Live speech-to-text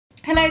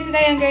Hello,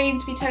 today I'm going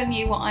to be telling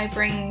you what I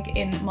bring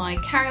in my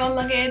carry-on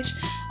luggage.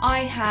 I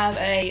have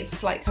a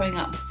flight coming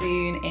up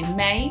soon in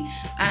May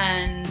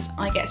and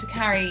I get to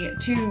carry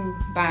 2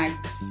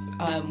 bags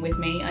with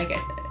me.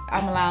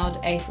 I'm allowed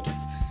a sort of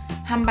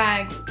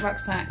handbag,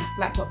 rucksack,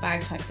 laptop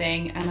bag type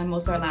thing, and I'm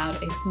also allowed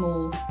a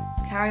small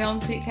carry-on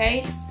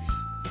suitcase.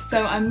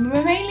 So I'm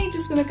mainly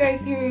just going to go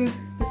through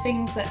the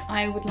things that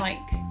I would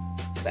like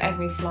for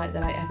every flight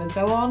that I ever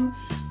go on,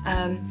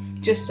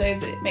 just so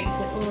that it makes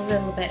it all a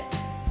little bit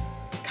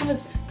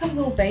covers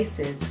all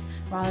bases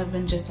rather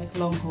than just like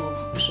long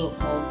haul, short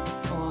haul,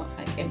 or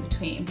like in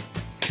between.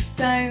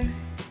 So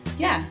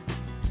yeah,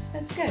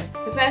 let's go.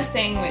 The first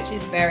thing, which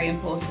is very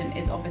important,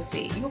 is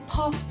obviously your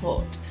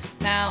passport.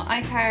 Now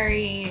I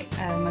carry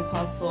my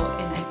passport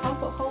in a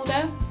passport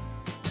holder,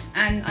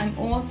 and I'm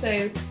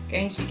also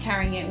going to be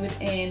carrying it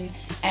within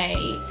a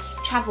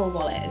travel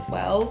wallet as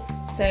well.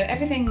 So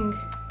everything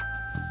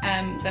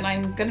that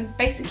I'm going to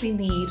basically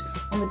need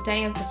on the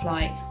day of the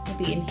flight will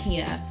be in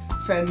here,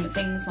 from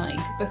things like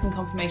booking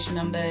confirmation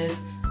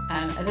numbers,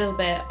 a little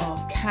bit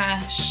of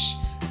cash,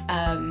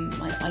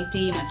 my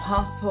ID, my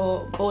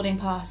passport, boarding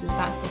passes,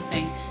 that sort of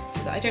thing,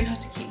 so that I don't have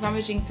to keep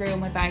rummaging through all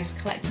my bags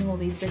collecting all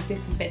these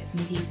different bits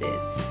and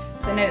pieces.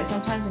 So I know that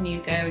sometimes when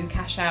you go and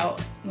cash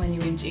out, when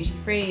you're in duty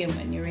free and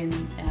when you're in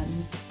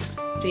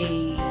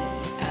the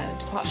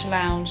departure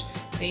lounge,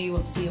 that you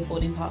want to see your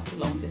boarding pass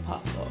along with your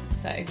passport.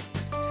 So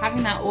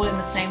having that all in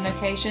the same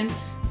location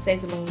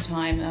saves a lot of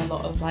time and a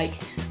lot of like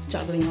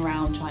juggling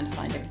around trying to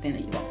find everything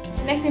that you want.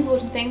 The next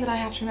important thing that I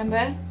have to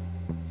remember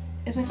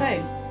is my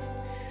phone.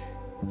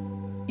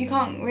 You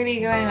can't really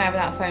go anywhere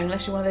without a phone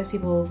unless you're one of those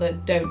people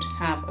that don't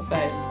have a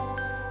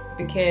phone,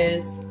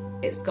 because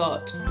it's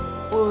got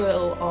all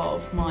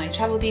of my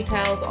travel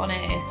details on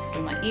it,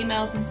 from my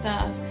emails and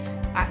stuff,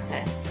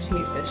 access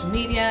to social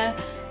media,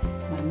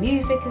 my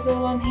music is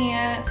all on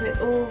here, so it's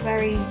all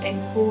very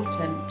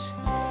important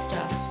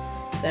stuff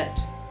that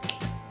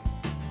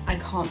I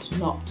can't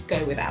not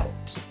go without.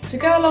 To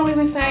go along with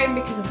my phone,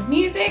 because of the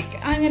music,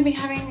 I'm going to be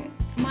having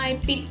my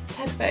Beats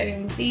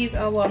headphones. These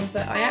are ones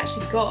that I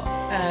actually got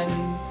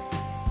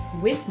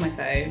with my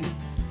phone.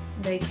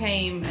 They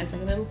came as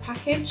like a little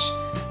package.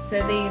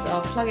 So these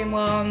are plug-in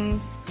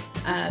ones,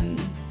 and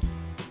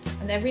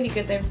they're really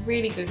good. They're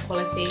really good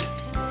quality.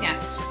 So yeah,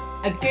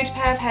 a good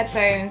pair of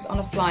headphones on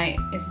a flight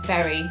is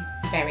very,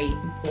 very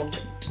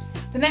important.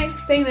 The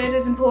next thing that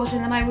is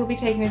important that I will be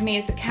taking with me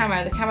is the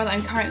camera that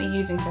I'm currently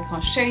using, so I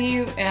can't show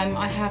you.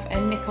 I have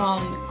a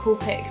Nikon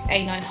Coolpix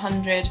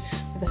A900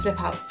 with a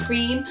flip out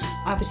screen.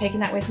 I'll be taking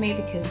that with me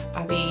because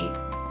I'll be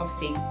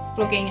obviously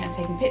vlogging and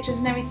taking pictures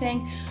and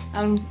everything.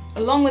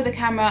 Along with the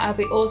camera, I'll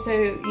be also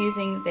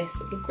using this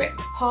sort of grip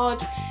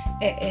pod.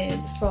 It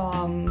is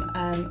from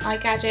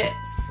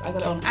iGadgets. I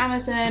got it on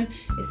Amazon.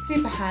 It's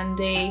super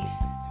handy,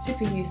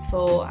 super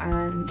useful,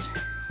 and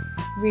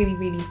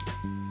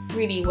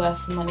really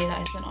worth the money that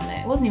I spent on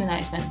it. It wasn't even that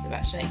expensive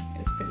actually, it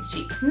was pretty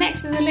cheap.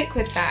 Next is a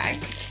liquid bag.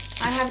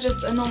 I have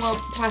just a normal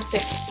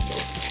plastic sort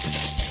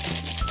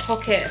of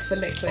pocket for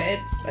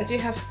liquids. I do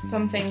have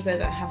some things though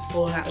that have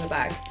fallen out of the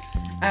bag.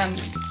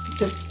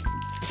 So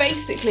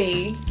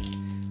basically,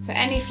 for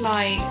any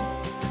flight,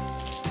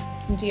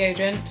 some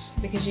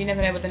deodorant, because you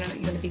never know whether or not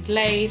you're going to be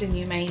delayed and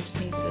you may just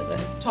need a little bit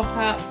of top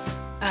up.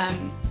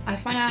 I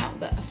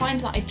find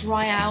that I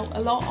dry out a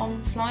lot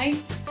on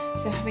flights,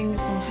 so having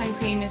some hand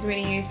cream is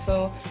really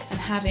useful, and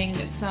having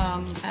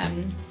some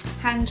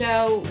hand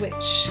gel,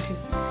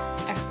 because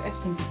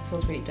everything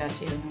feels really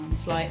dirty when you're on a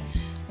flight.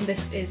 And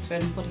this is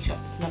from Body Shop.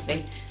 It's lovely.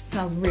 It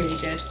smells really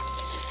good.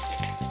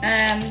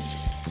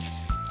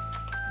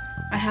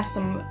 I have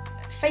some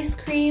face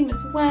cream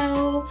as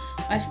well.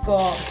 I've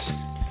got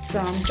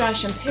some dry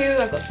shampoo.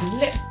 I've got some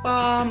lip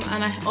balm,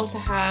 and I also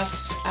have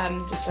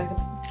just like a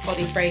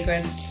body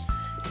fragrance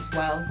as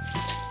well,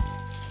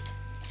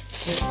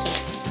 just to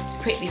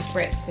quickly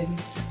spritz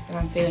if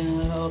I'm feeling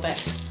a little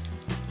bit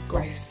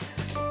gross.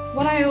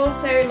 What I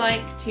also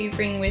like to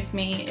bring with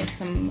me is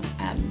some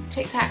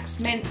Tic Tacs,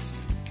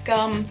 mints,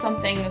 gum,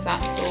 something of that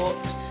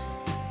sort,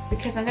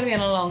 because I'm going to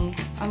be on a long,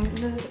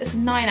 it's a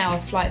 9-hour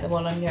flight, the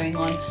one I'm going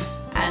on,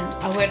 and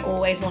I won't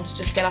always want to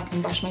just get up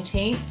and brush my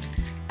teeth,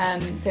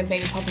 so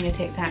maybe popping a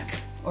Tic Tac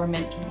or a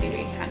mint would be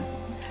really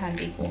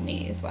handy for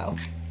me as well.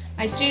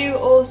 I do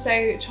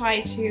also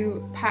try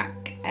to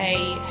pack a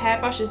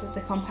hairbrush. This is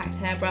a compact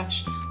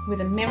hairbrush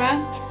with a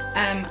mirror,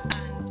 and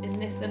in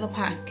this little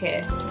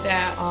packet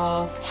there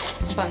are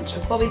a bunch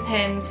of bobby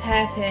pins,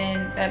 hair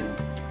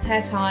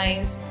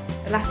ties,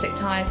 elastic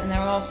ties, and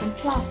there are some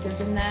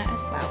plasters in there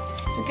as well.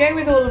 To go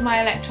with all of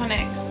my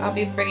electronics, I'll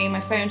be bringing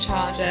my phone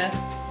charger,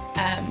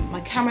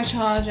 my camera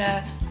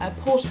charger, a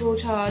portable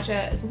charger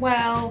as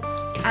well,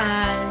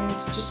 and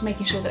just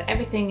making sure that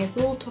everything is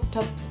all topped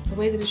up the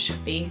way that it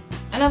should be.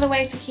 Another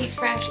way to keep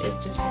fresh is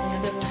just having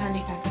a little handy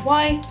pack of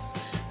wipes,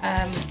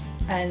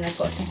 and I've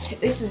got some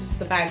this is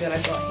the bag that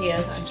I've got here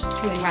that I'm just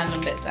pulling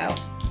random bits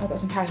out. I've got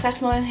some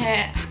paracetamol in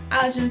here,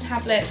 allergen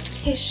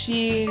tablets,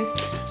 tissues,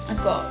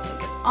 I've got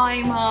like an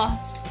eye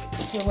mask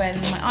for when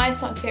my eyes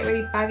start to get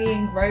really baggy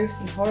and gross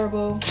and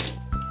horrible.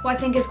 What I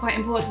think is quite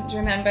important to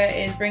remember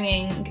is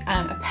bringing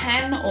a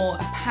pen or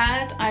a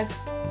pad. I've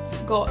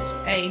got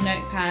a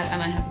notepad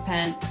and I have a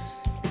pen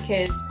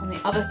because on the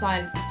other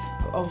side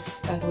of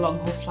like a long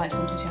haul flight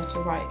sometimes you have to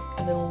write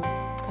a little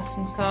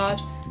customs card,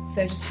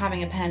 so just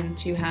having a pen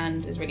to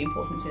hand is really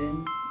important so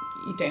then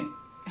you don't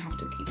have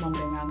to keep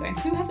wandering around going,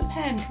 who has a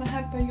pen? Can I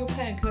have your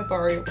pen? Can I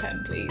borrow your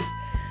pen please?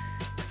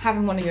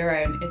 Having one of your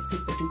own is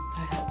super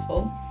duper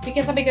helpful.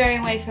 Because I'll be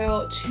going away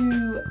for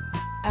 2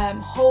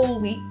 whole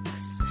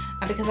weeks,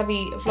 and because I'll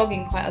be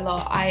vlogging quite a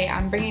lot, I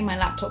am bringing my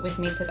laptop with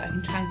me so that I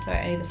can transfer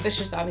any of the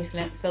footage that I'll be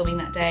filming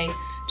that day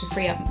to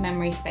free up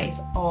memory space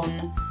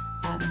on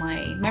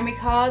my memory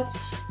cards.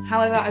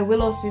 However, I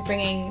will also be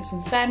bringing some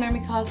spare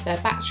memory cards, spare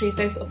batteries,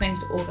 those sort of things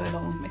to all go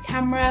along with my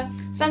camera.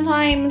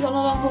 Sometimes on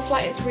a long haul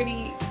flight it's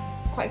really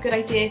quite a good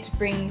idea to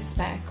bring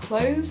spare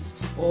clothes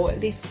or at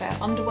least spare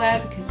underwear,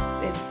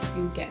 because if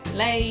you get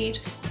delayed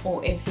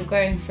or if you're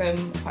going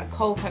from quite a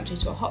cold country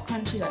to a hot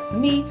country, like for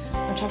me,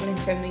 I'm travelling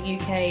from the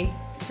UK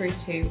through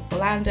to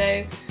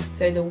Orlando,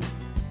 so the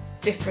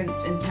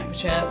difference in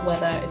temperature,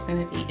 weather is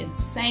going to be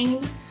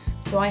insane.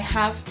 So I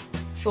have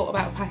thought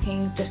about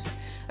packing just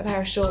a pair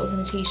of shorts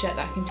and a t-shirt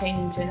that I can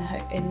change into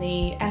in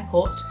the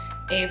airport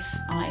if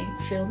I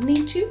feel the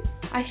need to.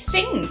 I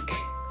think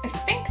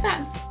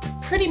that's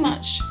pretty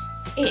much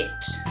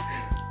it.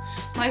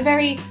 My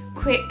very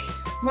quick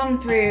run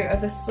through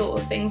of the sort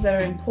of things that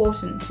are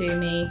important to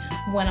me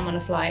when I'm on a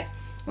flight.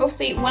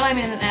 Obviously when I'm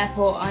in an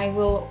airport I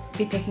will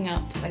be picking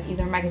up like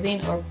either a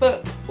magazine or a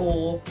book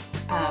or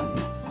a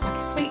pack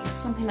of sweets,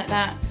 something like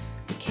that,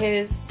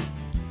 because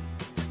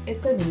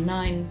it's going to be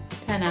 9-10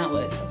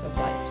 hours of a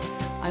flight.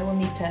 I will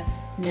need to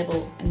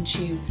nibble and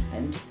chew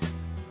and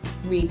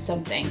read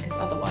something, because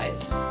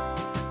otherwise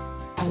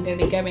I'm going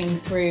to be going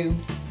through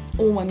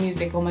all my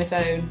music on my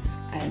phone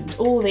and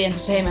all the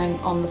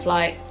entertainment on the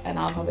flight, and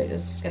I'll probably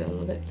just get a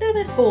little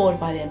bit bored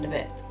by the end of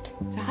it.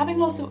 So having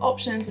lots of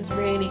options is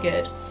really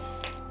good.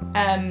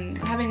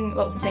 Having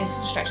lots of things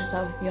to distract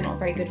yourself if you're not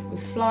very good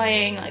with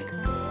flying. Like,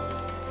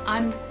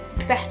 I'm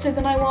better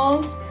than I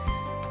was,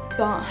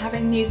 but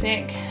having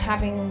music,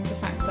 having the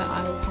fact that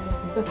I will have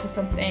like a book or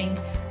something.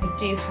 I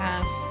do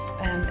have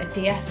a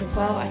DS as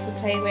well that I could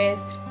play with.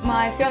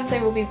 My fiance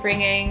will be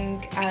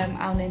bringing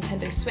our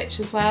Nintendo Switch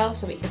as well,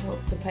 so we can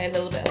also play a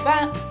little bit of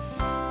that.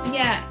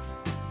 Yeah,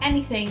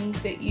 anything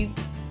that you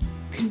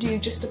can do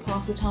just to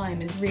pass the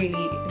time is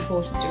really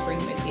important to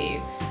bring with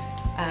you.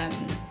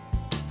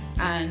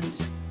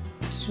 And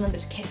just remember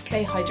to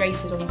stay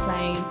hydrated on a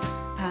plane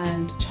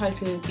and try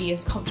to be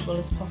as comfortable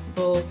as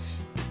possible.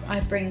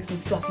 I bring some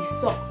fluffy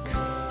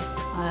socks,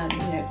 you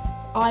know,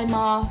 eye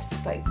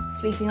masks, like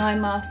sleeping eye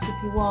masks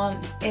if you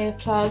want,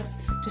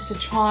 earplugs, just to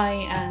try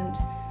and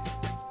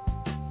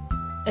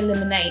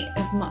eliminate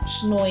as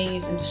much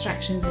noise and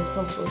distractions as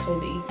possible so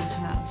that you can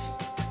have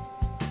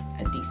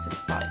a decent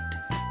flight,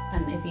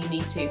 and if you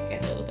need to,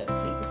 get a little bit of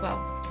sleep as well.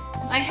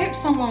 I hope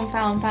someone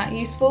found that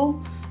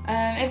useful.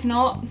 If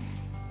not,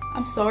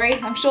 I'm sorry.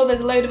 I'm sure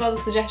there's a load of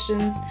other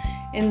suggestions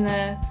in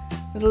the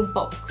little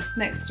box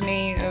next to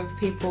me of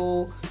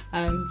people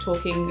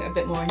talking a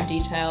bit more in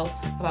detail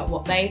about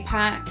what they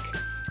pack.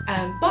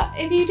 But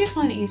if you did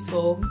find it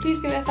useful, please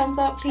give it a thumbs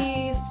up,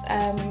 please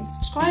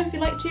subscribe if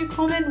you'd like to,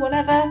 comment,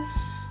 whatever.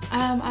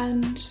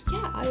 And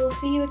yeah, I will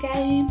see you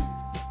again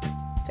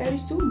very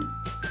soon.